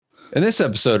In this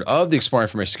episode of the Exploring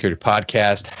Information Security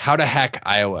Podcast, How to Hack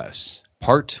iOS,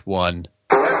 Part 1.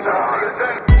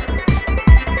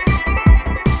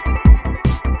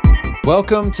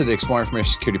 Welcome to the Exploring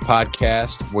Information Security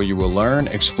Podcast, where you will learn,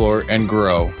 explore, and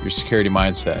grow your security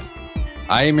mindset.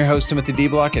 I am your host, Timothy D.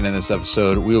 Block, and in this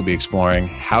episode, we will be exploring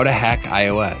how to hack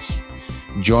iOS.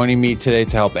 Joining me today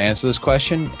to help answer this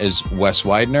question is Wes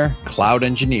Widener, Cloud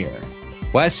Engineer.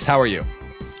 Wes, how are you?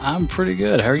 I'm pretty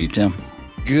good. How are you, Tim?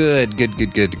 Good.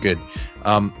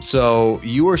 So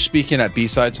you were speaking at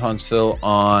B-Sides Huntsville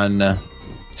on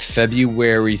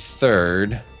February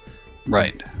 3rd.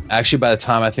 Right. Actually, by the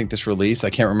time I think this release, I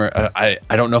can't remember. I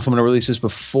don't know if I'm going to release this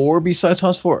before B-Sides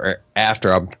Huntsville or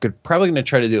after. I'm probably going to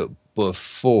try to do it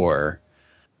before.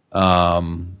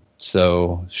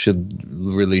 So should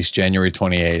release January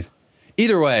 28th.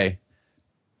 Either way,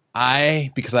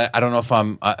 because I don't know if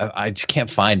I just can't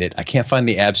find it. I can't find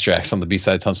the abstracts on the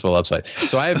B-Sides Huntsville website.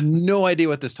 So I have no idea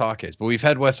what this talk is, but we've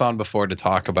had Wes on before to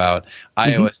talk about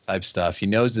iOS type stuff. He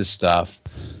knows this stuff,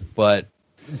 but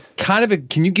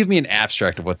can you give me an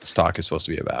abstract of what this talk is supposed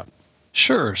to be about?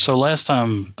 Sure. So last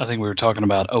time I think we were talking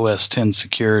about OS X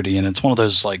security, and it's one of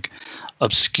those like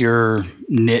obscure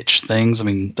niche things. I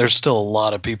mean, there's still a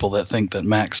lot of people that think that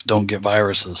Macs don't get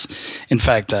viruses. In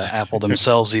fact, Apple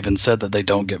themselves even said that they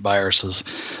don't get viruses.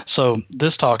 So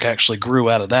this talk actually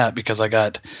grew out of that because I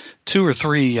got 2 or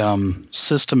 3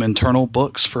 system internal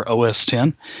books for OS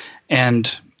X,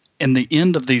 and in the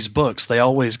end of these books, they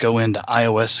always go into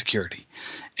iOS security.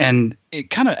 And it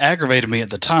kind of aggravated me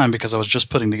at the time because I was just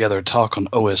putting together a talk on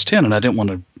OS X and I didn't want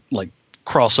to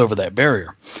cross over that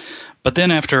barrier. But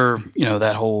then after,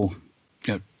 that whole,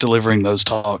 delivering those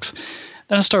talks,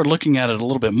 then I started looking at it a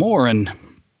little bit more. And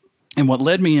what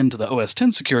led me into the OS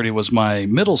X security was my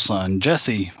middle son,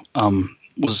 Jesse,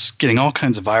 was getting all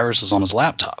kinds of viruses on his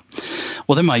laptop.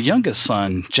 Well, then my youngest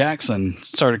son, Jackson,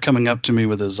 started coming up to me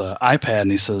with his iPad,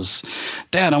 and he says,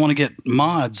 "Dad, I want to get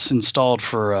mods installed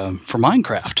for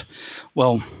Minecraft."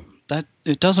 Well,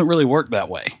 it doesn't really work that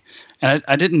way, and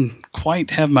I didn't quite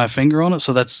have my finger on it.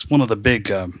 So that's one of the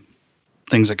big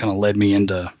things that kind of led me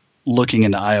into looking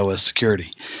into iOS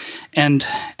security, and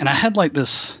I had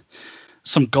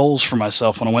some goals for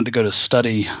myself when I went to go to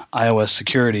study iOS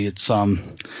security. It's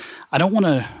I want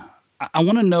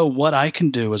to know what I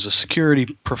can do as a security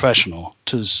professional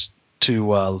to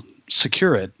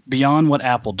secure it beyond what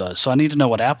Apple does. So I need to know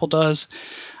what Apple does.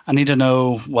 I need to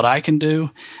know what I can do.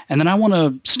 And then I want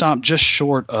to stop just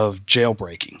short of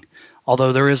jailbreaking,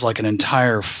 although there is like an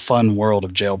entire fun world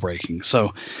of jailbreaking.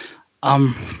 So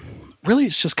really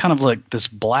it's just kind of like this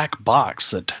black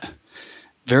box that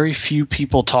very few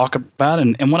people talk about.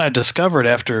 And what I discovered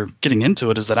after getting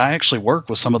into it is that I actually work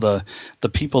with some of the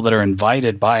people that are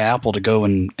invited by Apple to go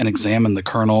and examine the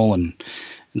kernel and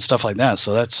stuff like that.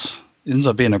 So it ends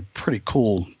up being a pretty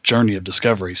cool journey of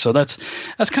discovery. So that's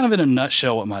kind of in a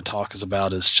nutshell what my talk is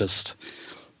about, is just,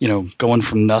 going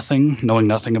from knowing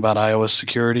nothing about iOS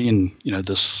security. And,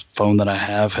 this phone that I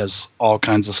have has all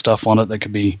kinds of stuff on it that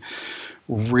could be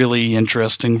really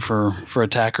interesting for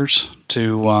attackers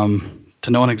to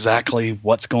knowing exactly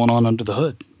what's going on under the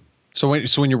hood. So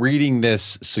when you're reading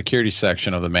this security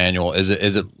section of the manual, is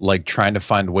it like trying to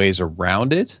find ways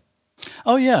around it?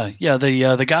 Oh yeah.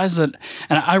 The guys and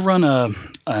I run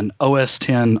an OS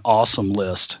X awesome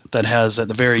list that has at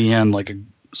the very end like a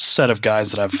set of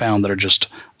guys that I've found that are just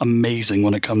amazing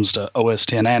when it comes to OS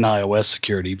X and iOS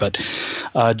security. But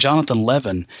Jonathan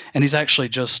Levin, and he's actually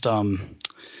just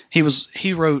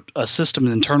He wrote a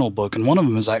system internal book, and one of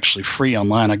them is actually free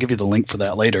online. I'll give you the link for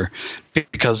that later,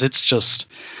 because it's just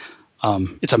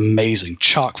it's amazing,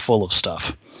 chock full of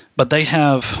stuff. But they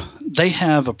have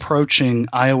approaching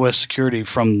iOS security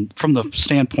from the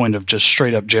standpoint of just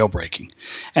straight up jailbreaking.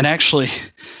 And actually,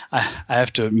 I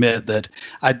have to admit that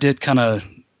I did kind of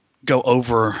go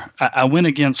over. I went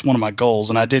against one of my goals,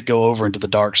 and I did go over into the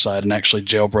dark side and actually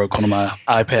jailbroke one of my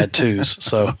iPad 2s.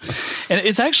 So, and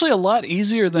it's actually a lot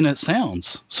easier than it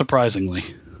sounds, surprisingly.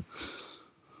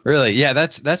 Really? Yeah,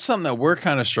 that's something that we're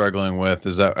kind of struggling with,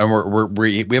 is that, and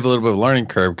we have a little bit of a learning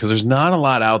curve because there's not a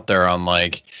lot out there on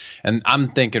and I'm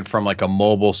thinking from like a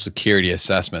mobile security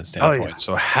assessment standpoint. Oh, yeah.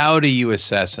 So how do you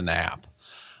assess an app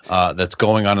that's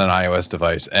going on an iOS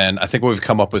device? And I think what we've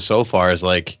come up with so far is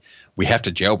we have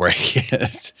to jailbreak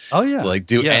it. Oh yeah. To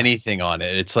do anything on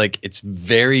it. It's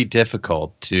very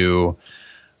difficult to,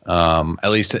 at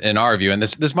least in our view, and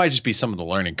this might just be some of the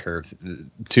learning curve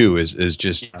too, is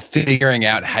just figuring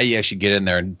out how you actually get in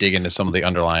there and dig into some of the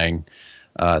underlying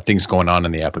things going on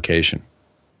in the application.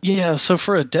 Yeah. So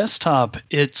for a desktop,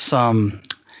 it's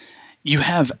you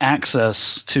have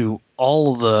access to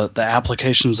all of the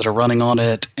applications that are running on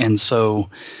it. And so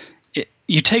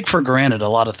you take for granted a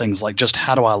lot of things like just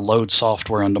how do I load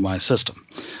software onto my system.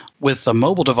 With a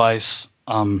mobile device,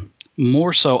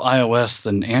 more so iOS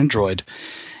than Android,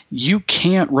 you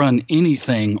can't run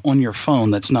anything on your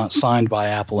phone that's not signed by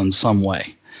Apple in some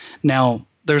way. Now,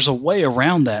 there's a way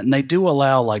around that, and they do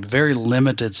allow like very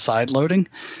limited side loading.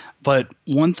 But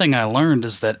one thing I learned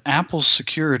is that Apple's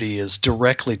security is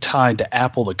directly tied to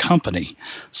Apple, the company,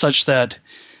 such that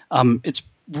it's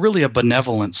really a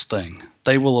benevolence thing.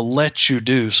 They will let you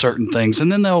do certain things,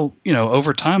 and then they'll,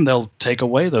 over time, they'll take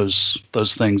away those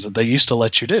things that they used to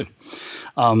let you do.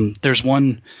 There's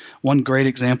one great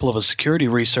example of a security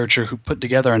researcher who put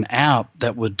together an app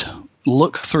that would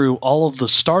look through all of the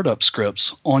startup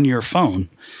scripts on your phone.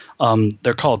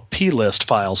 They're called plist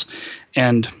files,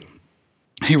 and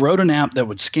he wrote an app that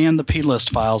would scan the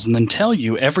plist files and then tell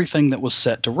you everything that was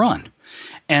set to run.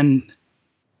 And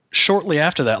shortly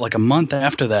after that, like a month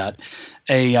after that,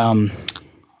 an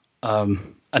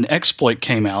exploit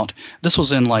came out. This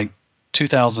was in like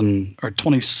 2000 or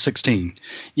 2016.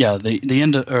 Yeah, the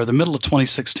end of, or the middle of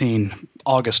 2016,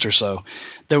 August or so.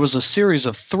 There was a series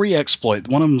of 3 exploits.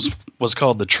 One of them was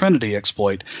called the Trinity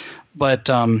exploit. But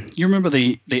you remember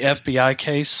the FBI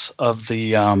case of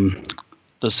the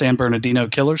San Bernardino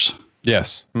killers?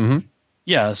 Yes. Mm-hmm.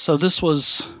 Yeah. So this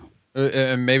was.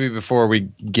 And maybe before we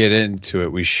get into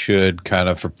it, we should kind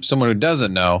of, for someone who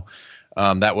doesn't know,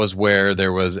 that was where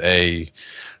there was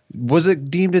was it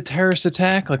deemed a terrorist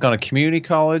attack, like on a community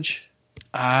college?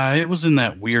 It was in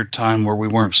that weird time where we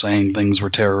weren't saying things were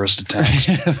terrorist attacks.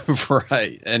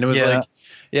 Right. And it was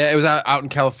it was out in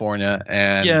California.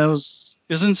 And yeah, it was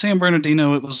in San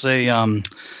Bernardino. It was a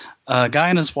guy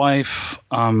and his wife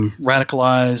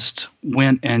radicalized,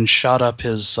 went and shot up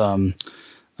his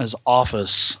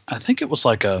office. I think it was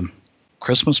like a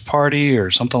Christmas party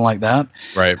or something like that.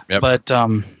 Right. Yep. But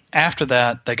after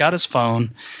that, they got his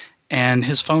phone, and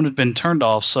his phone had been turned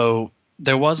off, so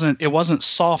it wasn't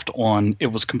soft on. It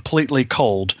was completely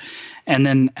cold. And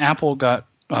then Apple got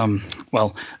the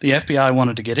FBI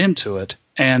wanted to get into it,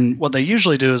 and what they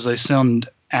usually do is they send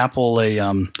Apple a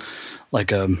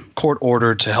court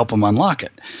order to help them unlock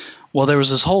it. Well, there was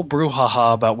this whole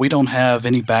brouhaha about we don't have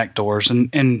any backdoors,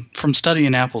 and from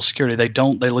studying Apple security,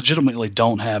 they legitimately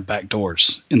don't have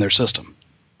backdoors in their system.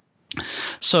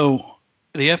 So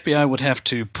the FBI would have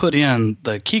to put in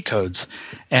the key codes,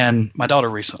 and my daughter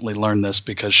recently learned this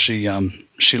because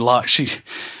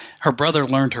her brother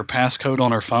learned her passcode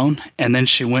on her phone, and then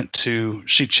she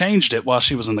changed it while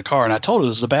she was in the car. And I told her it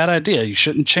was a bad idea. You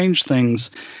shouldn't change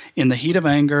things in the heat of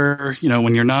anger,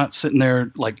 when you're not sitting there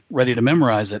like ready to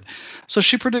memorize it. So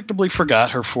she predictably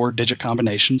forgot her 4-digit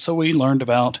combination. So we learned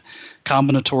about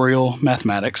combinatorial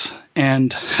mathematics.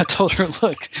 And I told her,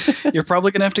 look, you're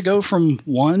probably going to have to go from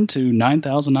 1 to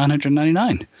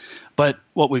 9,999. But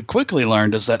what we quickly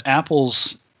learned is that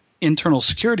Apple's internal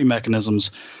security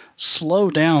mechanisms slow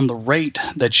down the rate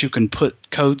that you can put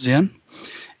codes in.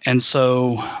 And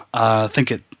so I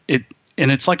think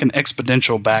it's like an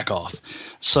exponential back off.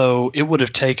 So it would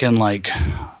have taken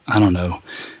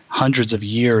hundreds of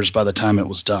years by the time it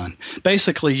was done.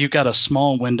 Basically, you got a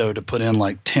small window to put in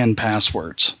like 10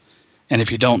 passwords. And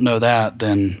if you don't know that,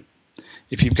 then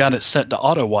if you've got it set to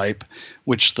auto wipe,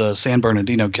 which the San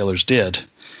Bernardino killers did,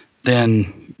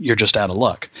 then you're just out of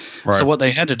luck. Right. So what they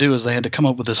had to do is they had to come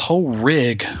up with this whole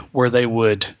rig where they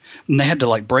had to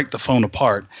like break the phone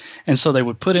apart. And so they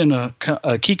would put in a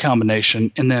key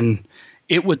combination, and then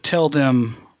it would tell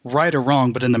them right or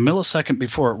wrong, but in the millisecond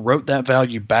before it wrote that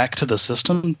value back to the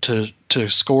system to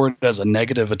score it as a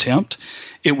negative attempt,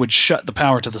 it would shut the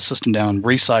power to the system down,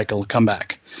 recycle, come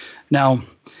back. Now,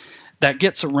 that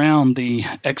gets around the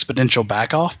exponential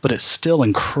back off, but it's still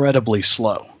incredibly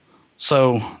slow.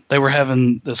 So they were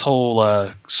having this whole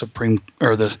it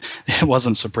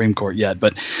wasn't Supreme Court yet,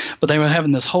 but they were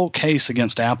having this whole case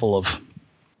against Apple of,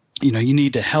 you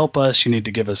need to help us, you need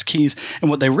to give us keys. And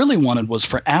what they really wanted was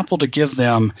for Apple to give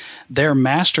them their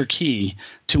master key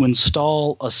to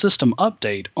install a system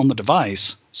update on the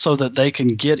device so that they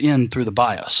can get in through the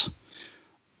BIOS.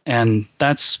 And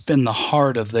that's been the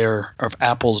heart of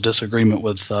Apple's disagreement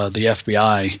with the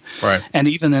FBI. Right. And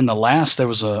even in there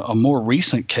was a more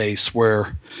recent case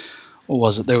where, what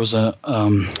was it? There was I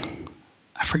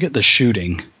forget the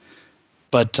shooting,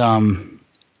 but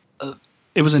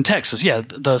it was in Texas. Yeah,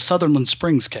 the Sutherland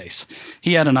Springs case.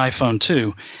 He had an iPhone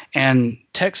too, and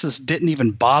Texas didn't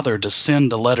even bother to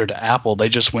send a letter to Apple. They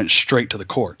just went straight to the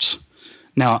courts.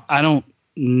 Now, I don't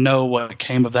know what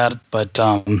came of that, but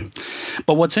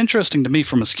what's interesting to me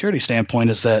from a security standpoint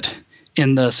is that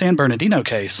in the San Bernardino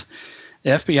case,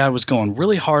 The FBI was going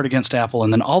really hard against Apple,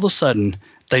 and then all of a sudden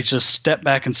they just stepped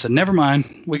back and said, "Never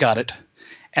mind, we got it."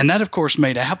 And that, of course,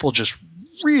 made Apple just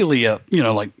really,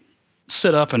 like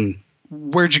sit up and,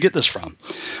 "Where'd you get this from?"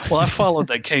 Well, I followed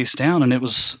that case down, and it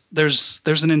was there's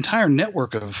an entire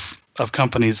network of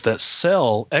companies that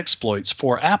sell exploits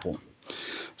for Apple.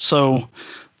 So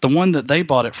the one that they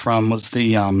bought it from was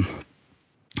the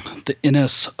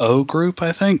NSO group,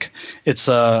 I think. It's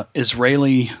an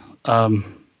Israeli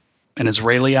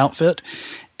outfit,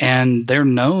 and they're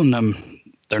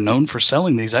known for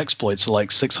selling these exploits,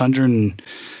 like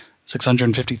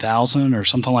 650,000 or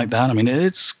something like that. I mean,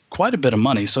 it's quite a bit of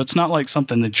money, so it's not like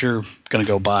something that you're going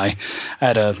to go buy. I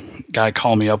had a guy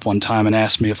call me up one time and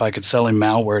ask me if I could sell him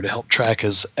malware to help track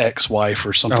his ex-wife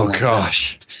or something like that. Oh,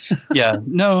 gosh. Yeah,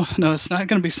 no, it's not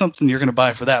going to be something you're going to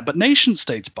buy for that, but nation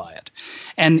states buy it.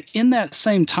 And in that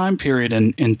same time period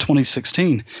in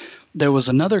 2016, there was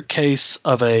another case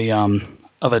of a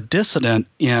dissident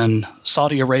in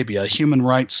Saudi Arabia, a human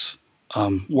rights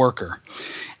worker.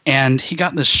 And he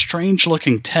got this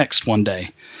strange-looking text one day,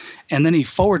 and then he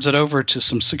forwards it over to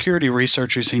some security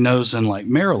researchers he knows in, like,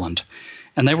 Maryland.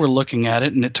 And they were looking at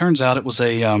it, and it turns out it was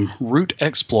a root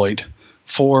exploit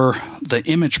for the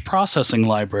image processing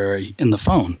library in the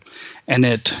phone. And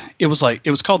it was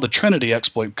called the Trinity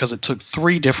exploit because it took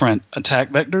 3 different attack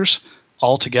vectors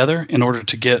all together in order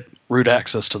to get root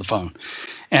access to the phone.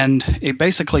 And it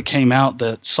basically came out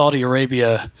that Saudi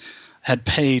Arabia had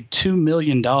paid $2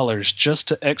 million just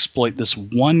to exploit this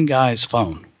one guy's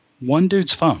phone, one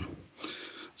dude's phone.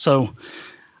 So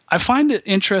I find it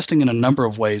interesting in a number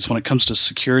of ways when it comes to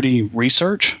security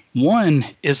research. One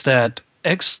is that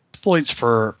exploits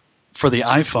for the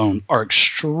iPhone are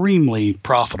extremely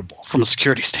profitable from a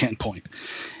security standpoint.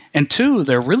 And 2,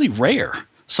 they're really rare.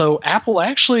 So Apple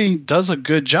actually does a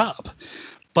good job.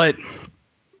 But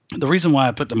the reason why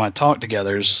I put my talk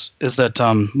together is that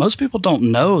most people don't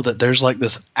know that there's like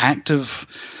this active,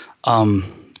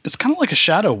 it's kind of like a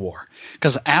shadow war,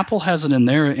 because Apple has it in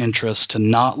their interest to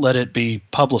not let it be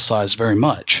publicized very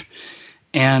much.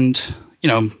 And,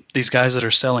 these guys that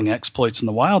are selling exploits in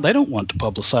the wild, they don't want to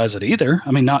publicize it either.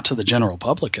 I mean, not to the general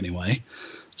public anyway.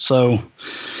 So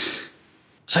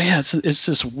yeah, it's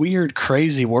this weird,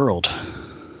 crazy world.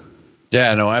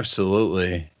 Yeah, no,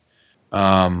 absolutely.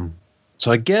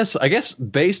 So I guess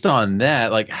based on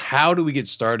that, like, how do we get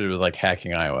started with like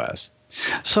hacking iOS?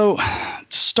 So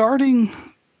starting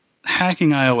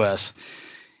hacking iOS,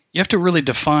 you have to really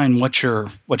define what you're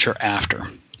after.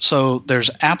 So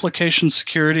there's application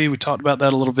security. We talked about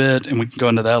that a little bit, and we can go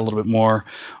into that a little bit more.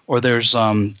 Or there's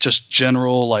just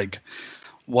general, like,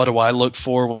 what do I look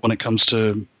for when it comes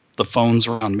to the phones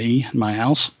around me in my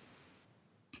house?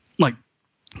 Like,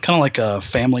 kind of like a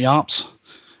family ops.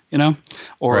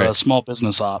 Or right. A small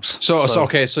business ops.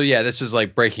 So yeah, this is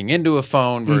like breaking into a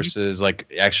phone versus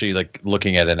like actually like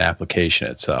looking at an application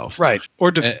itself, right?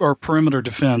 Or perimeter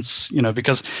defense,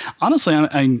 because honestly,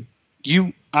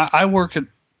 I work at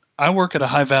a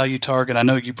high value target. I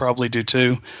know you probably do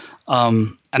too,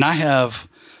 and I have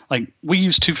we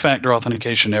use 2-factor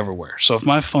authentication everywhere. So if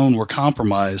my phone were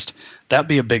compromised, that'd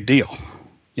be a big deal,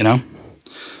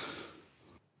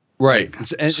 Right.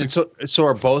 And so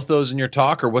are both those in your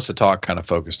talk, or what's the talk kind of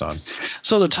focused on?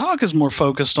 So the talk is more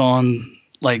focused on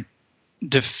like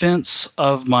defense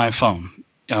of my phone.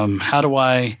 How do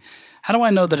I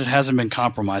know that it hasn't been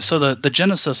compromised? So the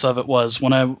genesis of it was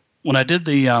when I did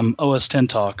the OS 10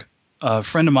 talk, a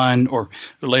friend of mine, or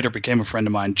who later became a friend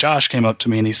of mine, Josh, came up to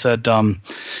me and he said,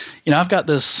 I've got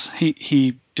this.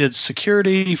 He did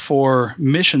security for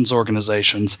missions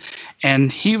organizations,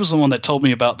 and he was the one that told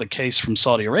me about the case from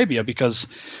Saudi Arabia,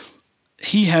 because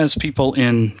he has people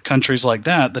in countries like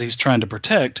that he's trying to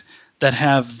protect that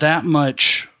have that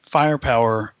much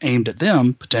firepower aimed at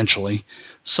them potentially.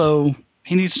 So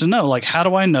he needs to know, like, how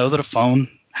do I know that a phone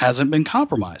hasn't been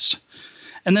compromised?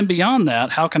 And then beyond that,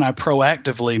 how can I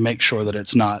proactively make sure that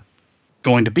it's not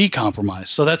going to be compromised?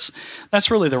 So that's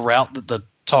really the route that the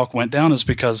talk went down, is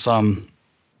because I'm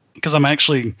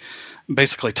actually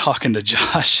basically talking to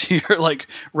Josh here, like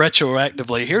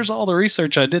retroactively. Here's all the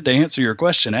research I did to answer your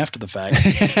question after the fact,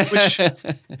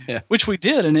 which we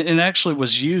did, and it actually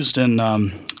was used in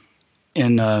 1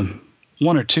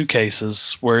 or 2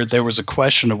 cases where there was a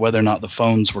question of whether or not the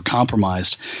phones were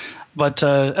compromised. But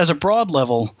as a broad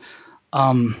level,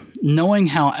 knowing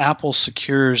how Apple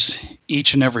secures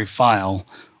each and every file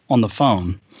on the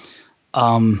phone.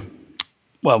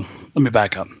 Well, let me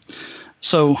back up.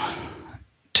 So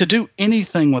to do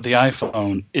anything with the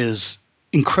iPhone is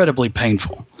incredibly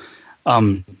painful.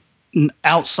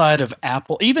 outside of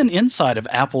Apple, even inside of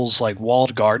Apple's like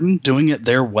walled garden, doing it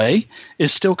their way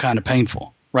is still kind of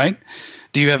painful, right?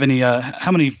 Do you have any?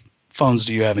 How many phones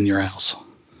do you have in your house?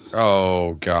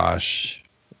 Oh gosh.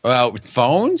 Well,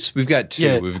 phones? We've got two.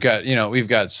 Yeah. We've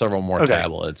got several more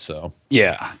tablets. So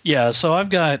yeah. So I've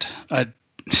got.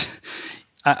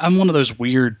 I'm one of those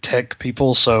weird tech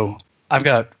people. So I've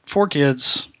got 4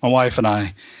 kids, my wife and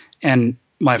I, and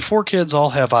my 4 kids all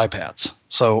have iPads.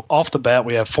 So off the bat,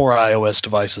 we have 4 iOS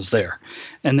devices there.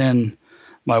 And then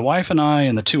my wife and I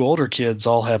and the 2 older kids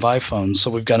all have iPhones. So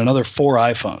we've got another 4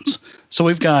 iPhones. So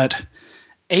we've got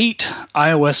 8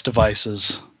 iOS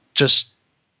devices just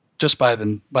by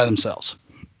themselves.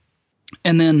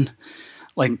 And then,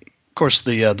 like, of course,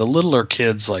 the littler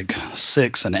kids, like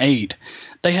 6 and 8,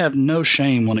 they have no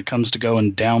shame when it comes to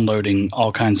going downloading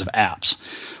all kinds of apps.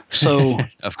 So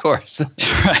of course,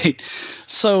 right.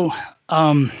 So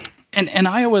and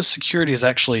iOS security has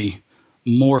actually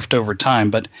morphed over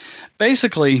time, but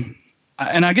basically,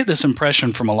 and I get this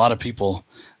impression from a lot of people,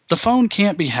 the phone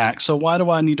can't be hacked, so why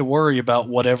do I need to worry about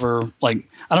whatever? Like,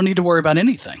 I don't need to worry about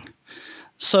anything.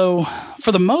 So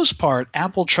for the most part,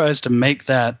 Apple tries to make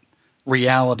that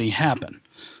reality happen.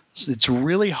 It's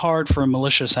really hard for a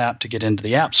malicious app to get into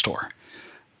the App Store,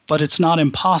 but it's not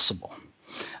impossible.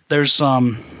 There's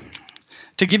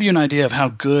to give you an idea of how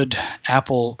good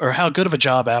Apple, or how good of a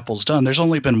job Apple's done, there's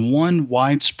only been one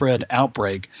widespread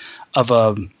outbreak of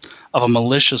a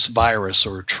malicious virus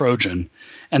or Trojan,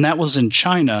 and that was in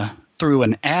China through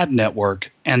an ad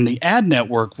network. And the ad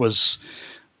network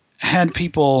had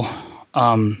people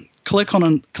click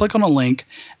on a link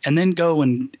and then go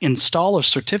and install a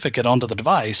certificate onto the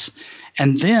device,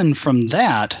 and then from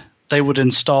that they would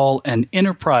install an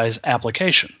enterprise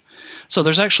application. So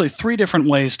there's actually 3 different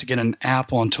ways to get an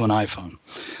app onto an iPhone.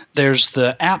 There's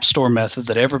the App Store method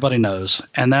that everybody knows,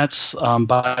 and that's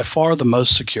by far the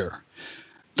most secure.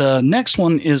 The next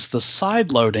one is the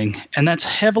side loading, and that's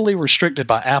heavily restricted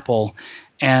by Apple,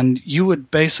 and you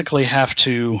would basically have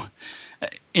to,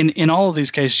 in all of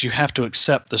these cases, you have to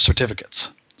accept the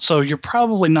certificates. So you're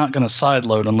probably not going to side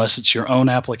load unless it's your own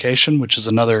application, which is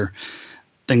another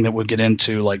thing that we'll get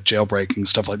into, like jailbreaking,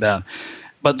 stuff like that.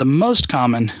 But the most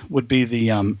common would be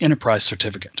the enterprise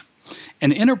certificate.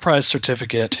 An enterprise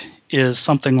certificate is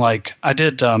something like, I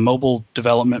did mobile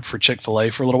development for Chick-fil-A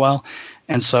for a little while,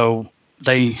 and so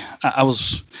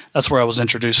that's where I was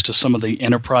introduced to some of the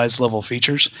enterprise level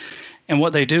features. And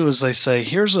what they do is they say,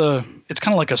 it's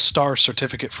kind of like a star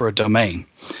certificate for a domain.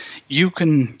 You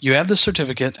have the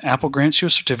certificate, Apple grants you a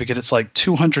certificate, it's like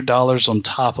 $200 on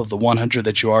top of the $100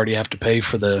 that you already have to pay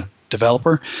for the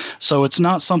developer. So it's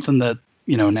not something that,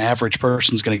 an average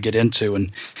person's going to get into.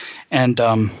 And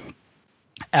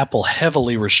Apple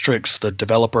heavily restricts the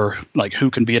developer, like who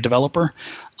can be a developer.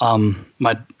 I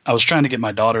was trying to get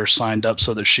my daughter signed up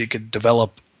so that she could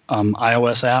develop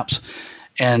iOS apps,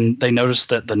 and they noticed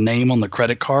that the name on the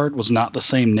credit card was not the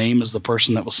same name as the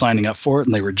person that was signing up for it,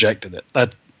 and they rejected it.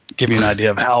 That give you an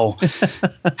idea of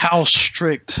how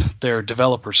strict their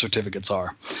developer certificates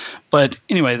are. But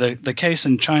anyway, the case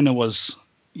in China was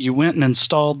you went and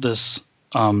installed this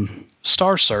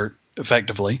Star Cert,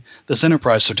 effectively, this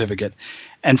enterprise certificate,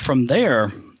 and from there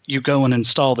you go and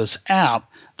install this app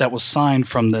that was signed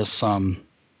from this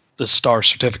Star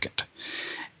certificate.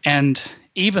 And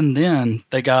even then,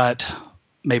 they got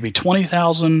maybe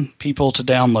 20,000 people to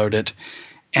download it,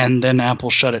 and then Apple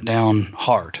shut it down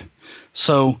hard.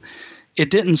 So it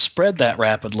didn't spread that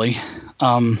rapidly,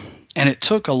 and it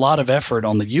took a lot of effort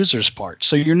on the user's part.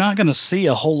 So you're not going to see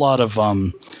a whole lot of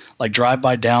like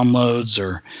drive-by downloads,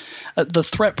 or the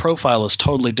threat profile is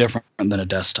totally different than a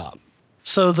desktop.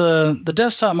 So the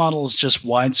desktop model is just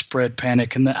widespread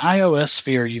panic. In the iOS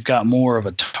sphere, you've got more of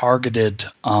a targeted.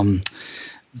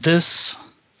 This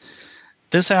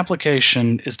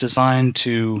application is designed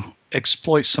to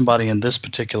exploit somebody in this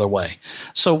particular way.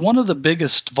 So one of the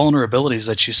biggest vulnerabilities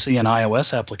that you see in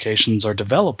iOS applications are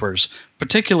developers,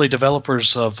 particularly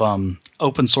developers of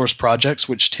open source projects,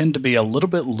 which tend to be a little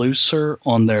bit looser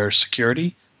on their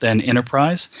security than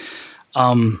enterprise.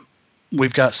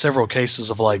 We've got several cases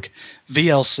of like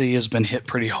VLC has been hit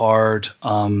pretty hard.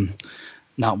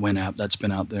 Not WinApp, that's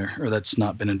been out there, or that's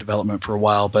not been in development for a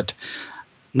while, but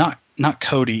not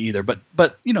Kodi either, but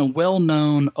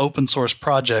well-known open source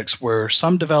projects where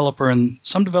some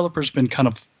developer's been kind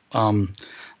of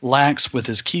lax with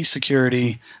his key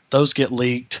security. Those get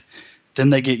leaked, then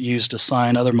they get used to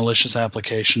sign other malicious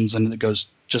applications, and it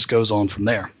just goes on from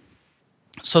there.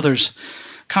 So there's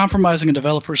compromising a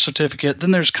developer certificate,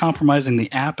 then there's compromising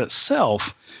the app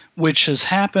itself, which has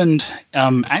happened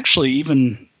actually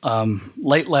even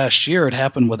late last year, it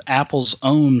happened with Apple's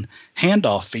own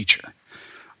handoff feature.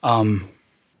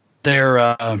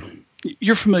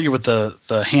 You're familiar with the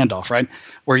handoff, right?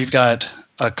 Where you've got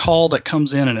a call that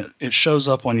comes in and it shows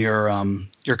up on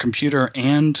your computer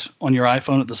and on your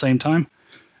iPhone at the same time,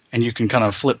 and you can kind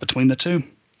of flip between the two.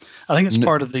 I think it's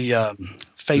part of the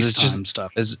FaceTime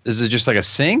stuff. Is it just like a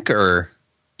sync or?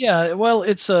 Yeah, well,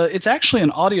 it's actually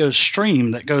an audio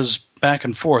stream that goes back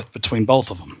and forth between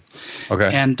both of them.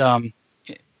 Okay. And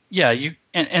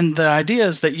and the idea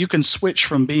is that you can switch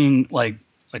from being like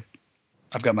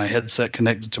I've got my headset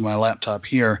connected to my laptop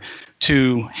here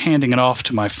to handing it off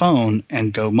to my phone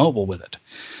and go mobile with it.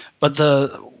 But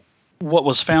what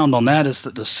was found on that is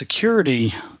that the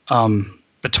security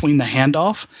between the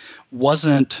handoff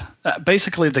wasn't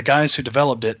basically the guys who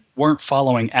developed it weren't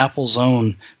following Apple's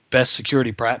own best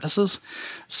security practices.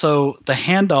 So the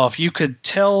handoff, you could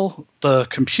tell the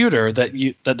computer that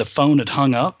the phone had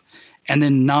hung up and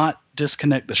then not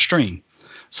disconnect the stream.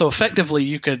 So effectively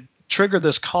you could trigger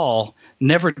this call,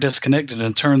 never disconnect it,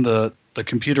 and turn the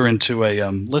computer into a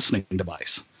listening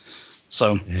device.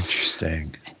 So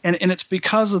interesting. And it's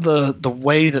because of the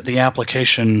way that the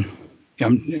application,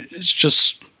 it's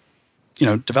just,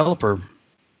 developer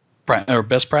or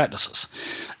best practices.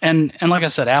 And like I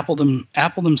said, Apple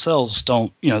themselves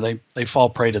don't, they fall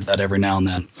prey to that every now and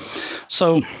then.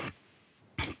 So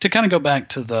to kind of go back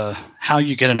to how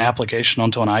you get an application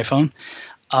onto an iPhone,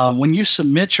 when you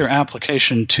submit your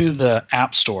application to the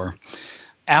App Store,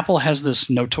 Apple has this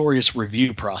notorious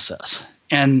review process.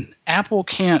 And Apple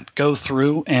can't go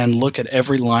through and look at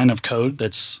every line of code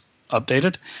that's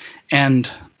updated,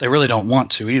 and they really don't want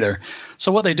to either.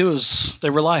 So what they do is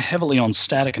they rely heavily on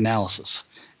static analysis.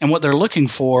 And what they're looking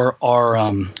for are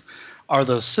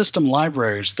the system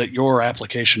libraries that your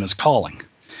application is calling.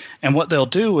 And what they'll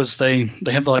do is they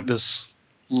have like this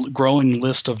growing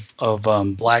list of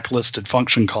blacklisted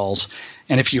function calls.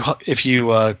 And if you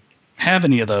have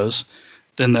any of those,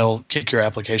 then they'll kick your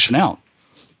application out.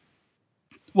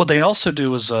 What they also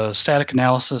do is a static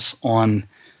analysis on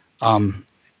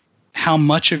how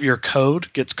much of your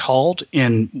code gets called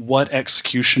in what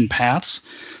execution paths.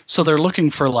 So they're looking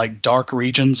for like dark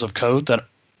regions of code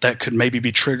that could maybe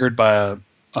be triggered by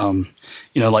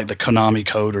like the Konami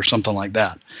code or something like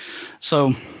that.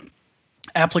 So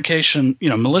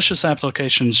malicious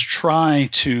applications try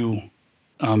to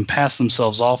pass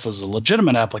themselves off as a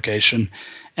legitimate application,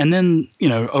 and then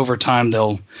over time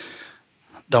they'll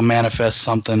manifest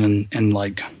something and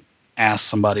like ask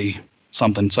somebody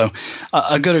something. So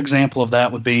a good example of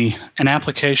that would be an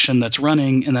application that's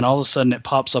running, and then all of a sudden it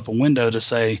pops up a window to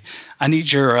say, I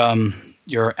need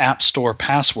your App Store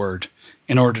password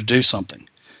in order to do something.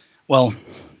 Well,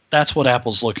 that's what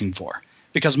Apple's looking for,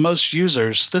 because most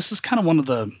users, this is kind of one of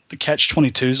the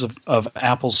catch-22s of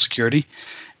Apple's security,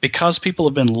 because people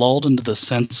have been lulled into the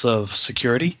sense of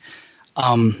security.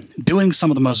 Doing some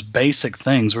of the most basic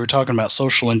things, we were talking about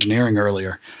social engineering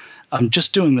earlier,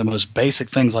 just doing the most basic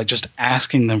things like just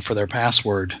asking them for their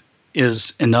password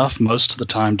is enough most of the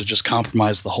time to just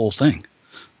compromise the whole thing.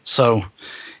 So,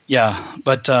 yeah,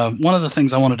 but one of the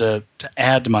things I wanted to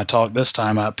add to my talk this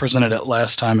time, I presented it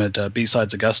last time at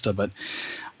B-Sides Augusta, but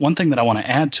one thing that I want to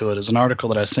add to it is an article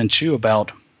that I sent you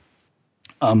about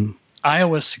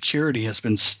iOS security has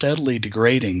been steadily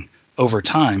degrading over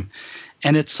time.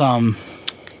 And it's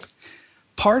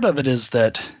part of it is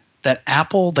that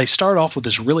Apple, they start off with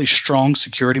this really strong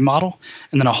security model,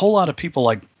 and then a whole lot of people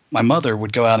like my mother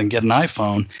would go out and get an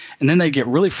iPhone, and then they get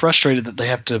really frustrated that they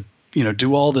have to,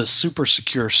 do all this super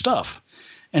secure stuff.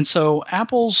 And so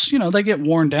Apple's, they get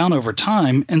worn down over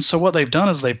time, and so what they've done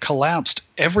is they've collapsed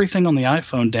everything on the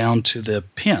iPhone down to the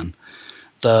PIN,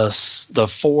 the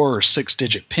 4 or 6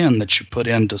 digit PIN that you put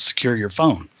in to secure your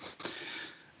phone.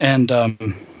 And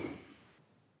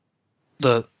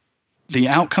the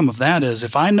outcome of that is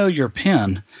if I know your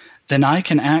PIN, then I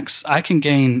can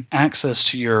gain access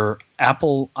to your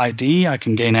Apple ID. I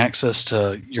can gain access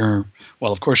to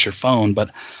of course your phone,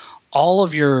 but all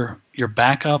of your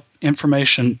backup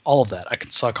information, all of that. I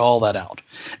can suck all that out.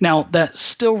 Now that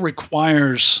still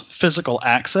requires physical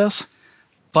access,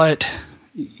 but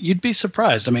you'd be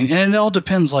surprised. I mean, and it all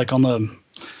depends like on the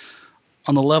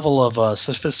level of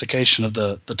sophistication of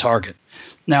the target.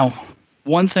 Now,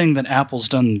 one thing that Apple's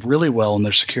done really well in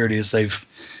their security is they've,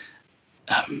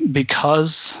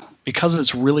 because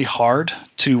it's really hard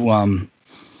to,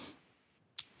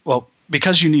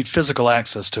 because you need physical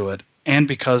access to it, and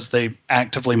because they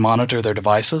actively monitor their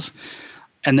devices,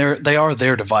 and they are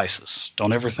their devices.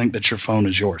 Don't ever think that your phone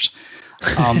is yours.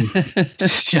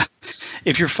 Yeah,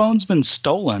 if your phone's been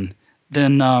stolen,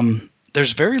 then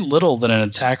there's very little that an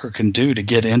attacker can do to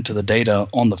get into the data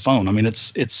on the phone. I mean,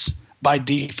 it's by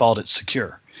default, it's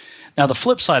secure. Now, the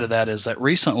flip side of that is that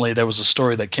recently there was a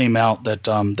story that came out that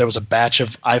there was a batch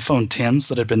of iPhone 10s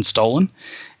that had been stolen.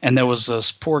 And there was this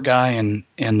poor guy in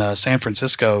San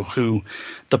Francisco who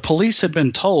the police had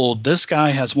been told this guy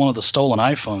has one of the stolen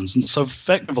iPhones. And so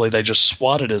effectively they just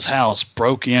swatted his house,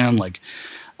 broke in,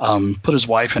 put his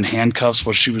wife in handcuffs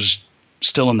while she was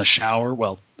still in the shower.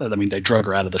 Well, I mean, they drug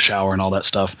her out of the shower and all that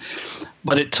stuff.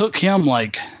 But it took him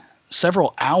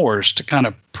several hours to kind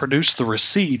of produce the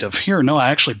receipt of here, no, I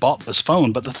actually bought this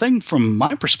phone. But the thing from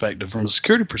my perspective, from a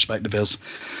security perspective, is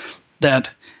that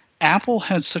Apple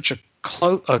has such a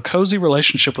cozy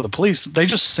relationship with the police that they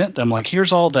just sent them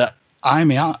here's all the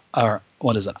IEMIs,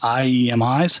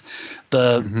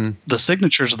 the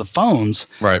signatures of the phones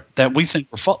that we think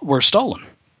were stolen.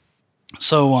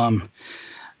 So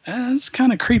it's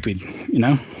kind of creepy,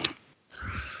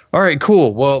 All right,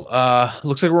 cool. Well,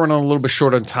 looks like we're running a little bit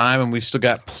short on time, and we've still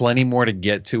got plenty more to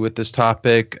get to with this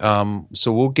topic.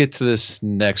 So we'll get to this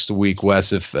next week,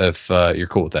 Wes, if you're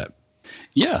cool with that.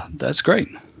 Yeah, that's great.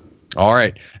 All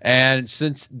right. And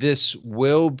since this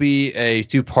will be a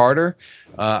two-parter,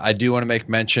 I do want to make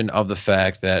mention of the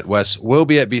fact that Wes will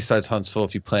be at B-Sides Huntsville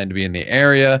if you plan to be in the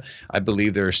area. I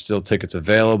believe there are still tickets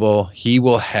available. He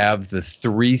will have the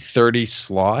 3:30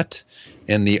 slot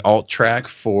in the alt track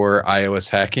for iOS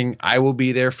hacking. I will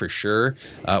be there for sure.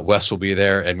 Wes will be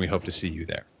there, and we hope to see you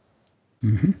there.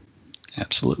 Mm-hmm.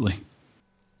 Absolutely.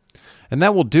 And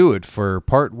that will do it for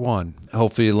part 1.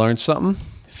 Hopefully you learned something.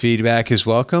 Feedback is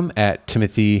welcome at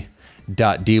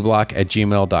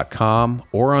timothy.dblock@gmail.com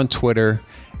or on Twitter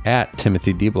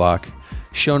 @TimothyDBlock.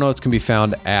 Show notes can be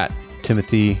found at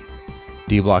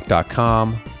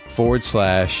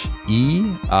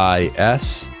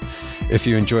timothydblock.com/EIS. If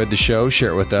you enjoyed the show,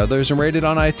 share it with others and rate it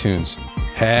on iTunes.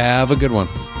 Have a good one.